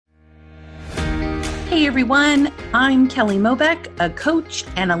Hey everyone, I'm Kelly Mobeck, a coach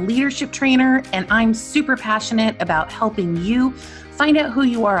and a leadership trainer, and I'm super passionate about helping you find out who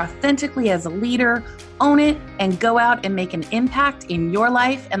you are authentically as a leader, own it, and go out and make an impact in your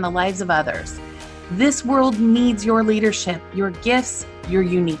life and the lives of others. This world needs your leadership, your gifts, your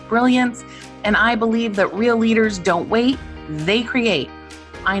unique brilliance, and I believe that real leaders don't wait, they create.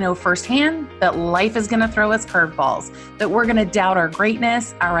 I know firsthand that life is going to throw us curveballs, that we're going to doubt our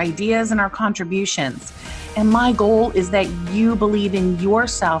greatness, our ideas, and our contributions. And my goal is that you believe in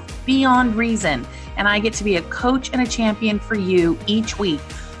yourself beyond reason, and I get to be a coach and a champion for you each week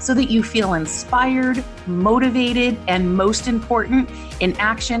so that you feel inspired, motivated, and most important, in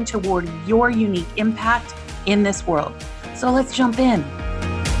action toward your unique impact in this world. So let's jump in.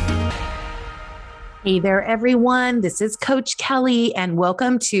 Hey there, everyone. This is Coach Kelly, and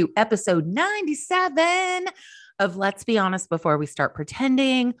welcome to episode 97 of Let's Be Honest Before We Start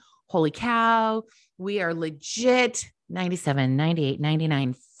Pretending. Holy cow, we are legit 97, 98,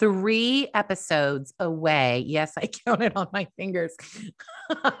 99, 3 episodes away. Yes, I counted on my fingers.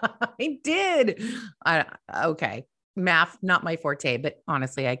 I did. Okay. Math, not my forte, but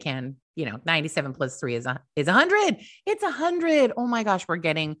honestly, I can, 97 plus 3 is 100. It's 100. Oh my gosh, we're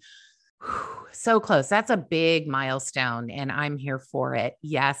getting so close. That's a big milestone and I'm here for it.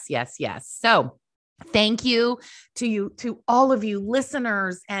 Yes, yes, yes. So thank you to all of you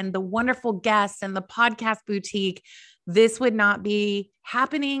listeners and the wonderful guests and the podcast boutique. This would not be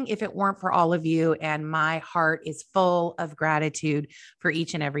happening if it weren't for all of you. And my heart is full of gratitude for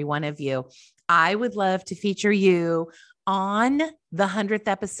each and every one of you. I would love to feature you on the 100th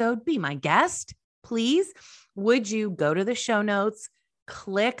episode. Be my guest, please. Would you go to the show notes?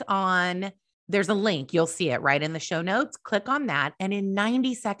 Click on, there's a link. You'll see it right in the show notes. Click on that. And in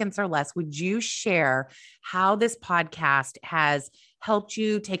 90 seconds or less, would you share how this podcast has helped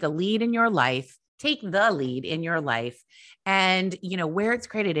you take a lead in your life, take the lead in your life, and where it's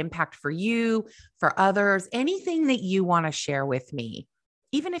created impact for you, for others, anything that you want to share with me,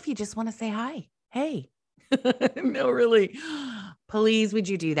 even if you just want to say hi. Hey, no, really, please, would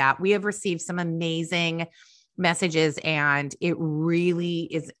you do that? We have received some amazing messages and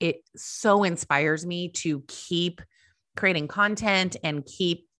it so inspires me to keep creating content and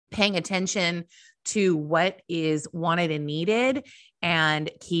keep paying attention to what is wanted and needed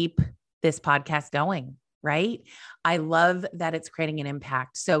and keep this podcast going, right? I love that it's creating an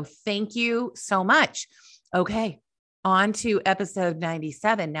impact. So thank you so much. Okay. On to episode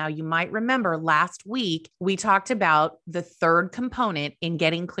 97. Now, you might remember last week, we talked about the third component in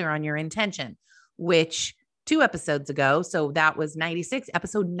getting clear on your intention, which 2 episodes ago, so that was 96,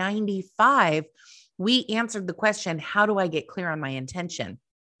 episode 95, we answered the question, how do I get clear on my intention?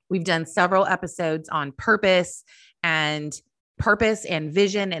 We've done several episodes on purpose and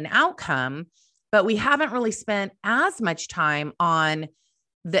vision and outcome, but we haven't really spent as much time on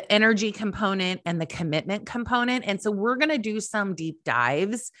the energy component and the commitment component. And so we're going to do some deep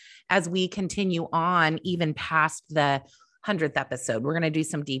dives as we continue on, even past the 100th episode. We're going to do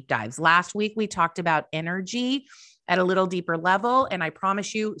some deep dives. Last week, we talked about energy at a little deeper level. And I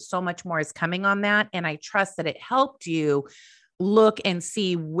promise you so much more is coming on that. And I trust that it helped you look and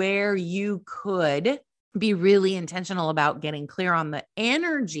see where you could be really intentional about getting clear on the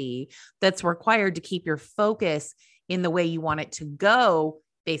energy that's required to keep your focus in the way you want it to go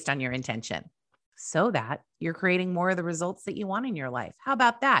based on your intention, so that you're creating more of the results that you want in your life. How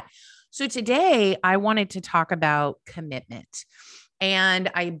about that? So today I wanted to talk about commitment, and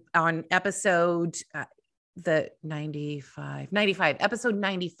on episode episode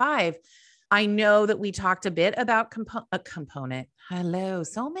 95, I know that we talked a bit about a component. Hello,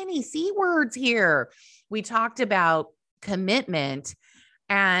 so many C words here. We talked about commitment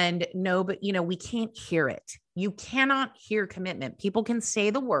and we can't hear it. You cannot hear commitment. People can say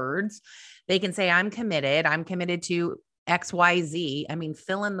the words. They can say, I'm committed to XYZ. I mean,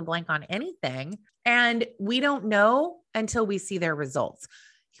 fill in the blank on anything. And we don't know until we see their results.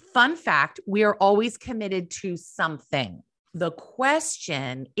 Fun fact, we are always committed to something. The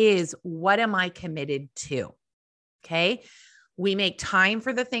question is, what am I committed to? Okay. We make time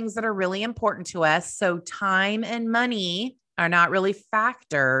for the things that are really important to us. So time and money are not really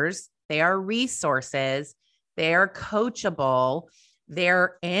factors. They are resources. They are coachable.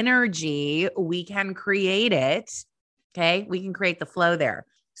 They're energy. We can create it. Okay. We can create the flow there.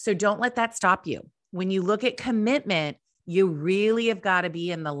 So don't let that stop you. When you look at commitment, you really have got to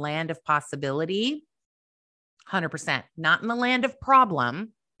be in the land of possibility, 100%, not in the land of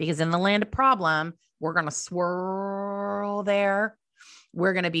problem, because in the land of problem, we're going to swirl there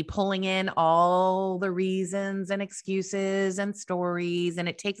We're going to be pulling in all the reasons and excuses and stories, and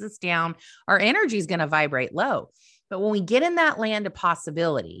it takes us down. Our energy is going to vibrate low. But when we get in that land of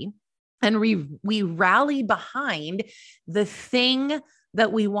possibility and we rally behind the thing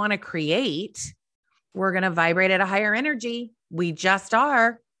that we want to create, we're going to vibrate at a higher energy. We just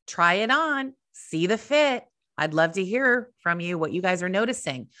are. Try it on. See the fit. I'd love to hear from you what you guys are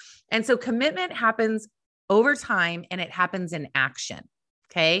noticing. And so commitment happens over time, and it happens in action.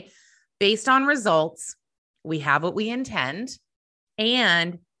 Okay. Based on results, we have what we intend.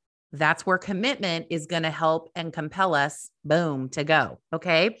 And that's where commitment is going to help and compel us, boom, to go.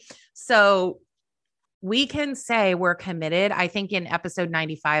 Okay. So we can say we're committed. I think in episode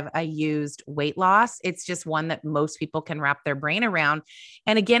 95, I used weight loss. It's just one that most people can wrap their brain around.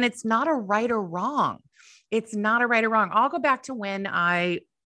 And again, it's not a right or wrong. It's not a right or wrong. I'll go back to when I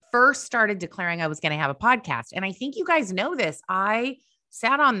first started declaring I was going to have a podcast. And I think you guys know this. I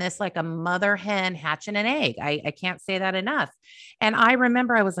sat on this like a mother hen hatching an egg. I can't say that enough. And I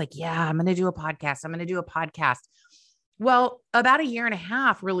remember I was like, yeah, I'm going to do a podcast. I'm going to do a podcast. Well, about a year and a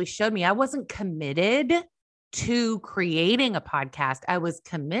half really showed me I wasn't committed to creating a podcast. I was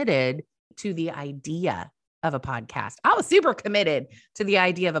committed to the idea of a podcast. I was super committed to the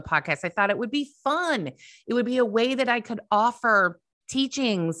idea of a podcast. I thought it would be fun. It would be a way that I could offer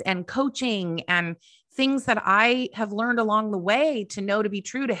teachings and coaching and things that I have learned along the way to know to be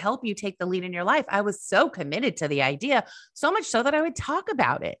true to help you take the lead in your life. I was so committed to the idea, so much so that I would talk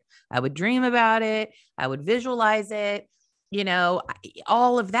about it. I would dream about it. I would visualize it,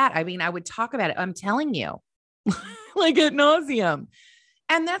 all of that. I mean, I would talk about it. I'm telling you, like ad nauseum.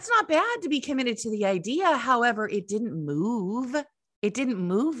 And that's not bad to be committed to the idea. However, it didn't move. It didn't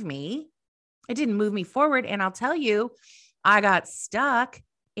move me. It didn't move me forward. And I'll tell you, I got stuck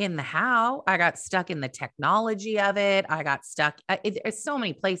in the how. I got stuck in the technology of it. I got stuck. There's so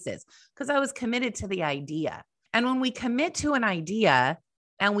many places because I was committed to the idea. And when we commit to an idea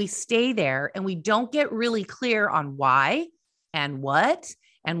and we stay there and we don't get really clear on why and what's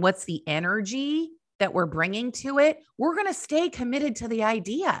the energy that we're bringing to it, we're going to stay committed to the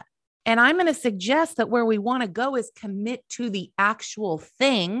idea. And I'm going to suggest that where we want to go is commit to the actual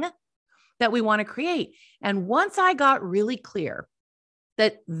thing that we want to create. And once I got really clear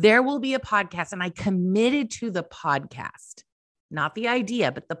that there will be a podcast and I committed to the podcast, not the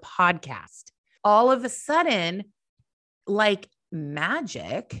idea, but the podcast, all of a sudden, like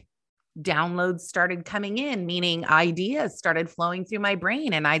magic, downloads started coming in, meaning ideas started flowing through my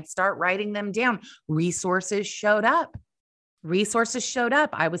brain and I'd start writing them down. Resources showed up.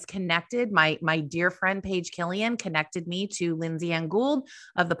 I was connected. My dear friend, Paige Killian, connected me to Lindsay Ann Gould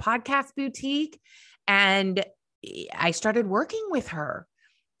of the Podcast Boutique. And I started working with her.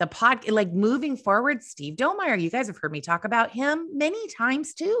 Like moving forward, Steve Domeyer, you guys have heard me talk about him many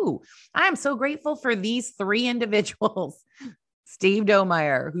times too. I am so grateful for these three individuals. Steve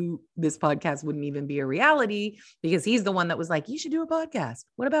Domeyer, who this podcast wouldn't even be a reality because he's the one that was like, you should do a podcast.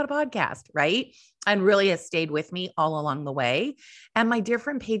 What about a podcast? Right. And really has stayed with me all along the way. And my dear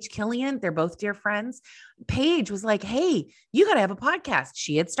friend, Paige Killian, they're both dear friends. Paige was like, hey, you got to have a podcast.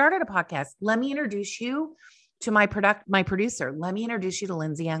 She had started a podcast. Let me introduce you to my producer. Let me introduce you to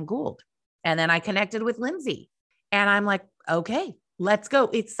Lindsay Ann Gould. And then I connected with Lindsay and I'm like, okay, let's go.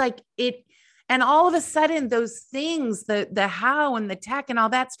 It's like it. And all of a sudden, those things, the how and the tech and all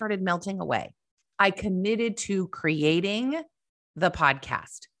that started melting away. I committed to creating the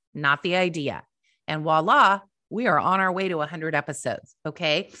podcast, not the idea. And voila, we are on our way to 100 episodes.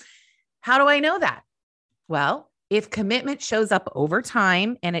 Okay. How do I know that? Well, if commitment shows up over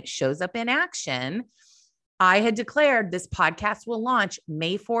time and it shows up in action, I had declared this podcast will launch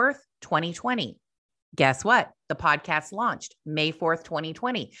May 4th, 2020. Guess what? The podcast launched May 4th,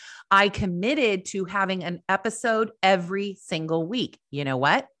 2020. I committed to having an episode every single week. You know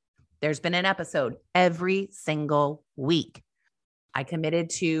what? There's been an episode every single week. I committed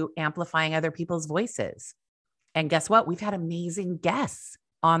to amplifying other people's voices. And guess what? We've had amazing guests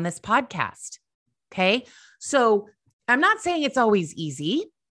on this podcast. Okay. So I'm not saying it's always easy,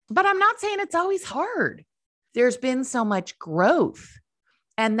 but I'm not saying it's always hard. There's been so much growth.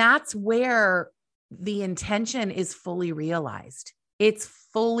 And that's where the intention is fully realized. It's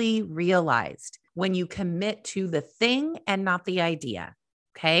fully realized when you commit to the thing and not the idea.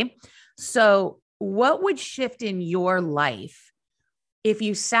 Okay. So what would shift in your life if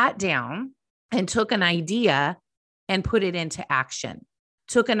you sat down and took an idea and put it into action,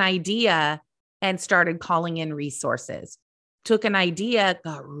 took an idea and started calling in resources, took an idea,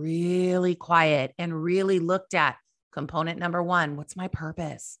 got really quiet and really looked at component number one, what's my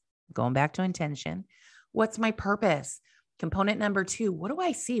purpose? Going back to intention. What's my purpose? Component number 2, what do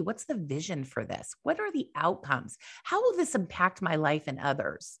I see? What's the vision for this? What are the outcomes? How will this impact my life and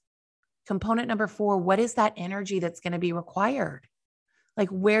others? Component number 4, what is that energy that's going to be required? Like,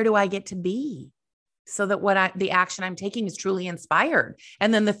 where do I get to be so that the action I'm taking is truly inspired?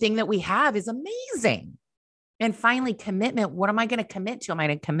 And then the thing that we have is amazing. And finally, commitment. What am I going to commit to? Am I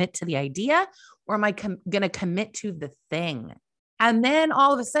going to commit to the idea, or am I going to commit to the thing? And then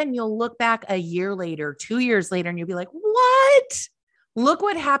all of a sudden you'll look back a year later, 2 years later, and you'll be like, what? Look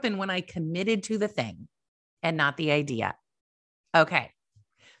what happened when I committed to the thing and not the idea. Okay.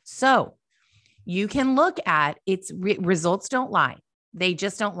 So you can look at results don't lie. They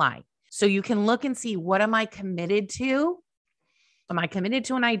just don't lie. So you can look and see, what am I committed to? Am I committed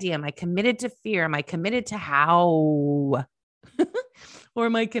to an idea? Am I committed to fear? Am I committed to how? Or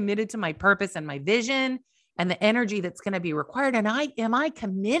am I committed to my purpose and my vision and the energy that's going to be required? And am I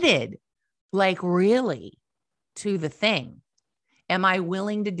committed, like, really, to the thing? Am I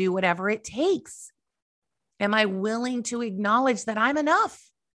willing to do whatever it takes? Am I willing to acknowledge that I'm enough?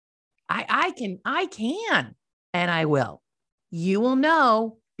 I can, and I will. You will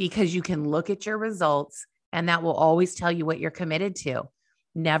know, because you can look at your results, and that will always tell you what you're committed to.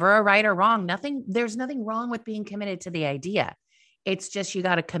 Never a right or wrong. There's nothing wrong with being committed to the idea. It's just, you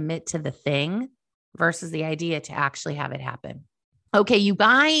got to commit to the thing versus the idea to actually have it happen. Okay, you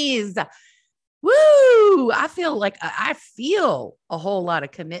guys. Woo! I feel a whole lot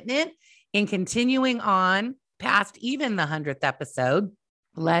of commitment in continuing on past even the 100th episode.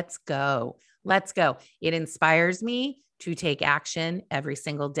 Let's go. Let's go. It inspires me to take action every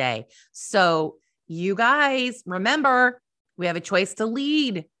single day. So you guys, remember, we have a choice to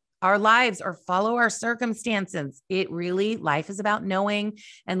lead our lives or follow our circumstances. Life is about knowing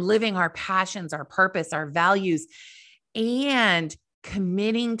and living our passions, our purpose, our values, and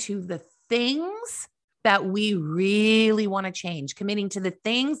committing to the things that we really want to change, committing to the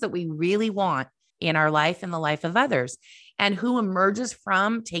things that we really want in our life and the life of others. And who emerges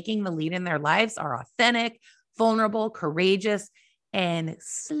from taking the lead in their lives are authentic, vulnerable, courageous, and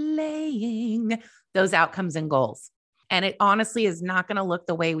slaying those outcomes and goals. And it honestly is not going to look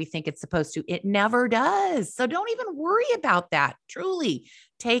the way we think it's supposed to. It never does. So don't even worry about that. Truly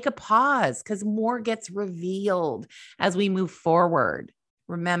take a pause, because more gets revealed as we move forward.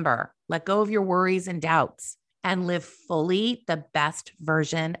 Remember, let go of your worries and doubts and live fully the best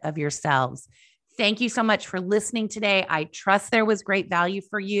version of yourselves. Thank you so much for listening today. I trust there was great value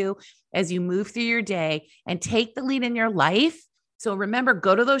for you as you move through your day and take the lead in your life. So remember,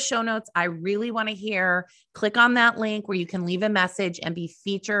 go to those show notes. I really want to hear, click on that link where you can leave a message and be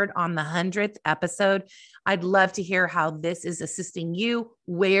featured on the 100th episode. I'd love to hear how this is assisting you,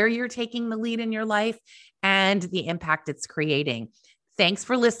 where you're taking the lead in your life, and the impact it's creating. Thanks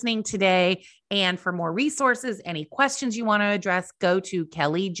for listening today. And for more resources, any questions you want to address, go to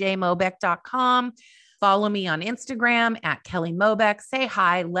kellyjmobeck.com. Follow me on Instagram at Kelly Mobeck. Say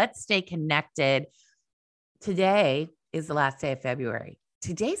hi. Let's stay connected. Today is the last day of February.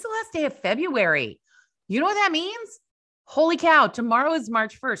 Today's the last day of February. You know what that means? Holy cow. Tomorrow is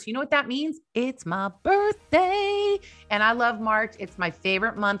March 1st. You know what that means? It's my birthday. And I love March. It's my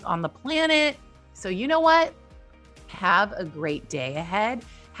favorite month on the planet. So you know what? Have a great day ahead.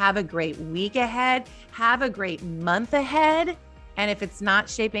 Have a great week ahead. Have a great month ahead. And if it's not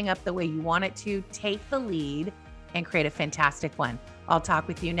shaping up the way you want it to, take the lead and create a fantastic one. I'll talk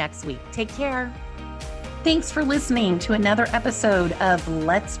with you next week. Take care. Thanks for listening to another episode of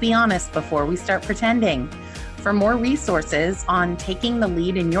Let's Be Honest Before We Start Pretending. For more resources on taking the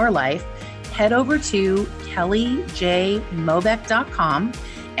lead in your life, head over to kellyjmobeck.com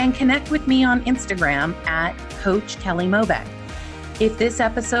and connect with me on Instagram at Coach Kelly Mobeck. If this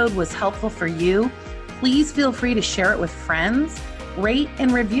episode was helpful for you, please feel free to share it with friends, rate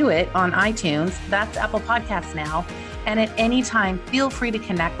and review it on iTunes. That's Apple Podcasts now. And at any time, feel free to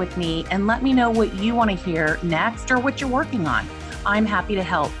connect with me and let me know what you want to hear next or what you're working on. I'm happy to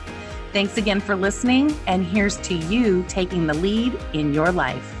help. Thanks again for listening, and here's to you taking the lead in your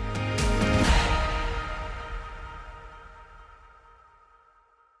life.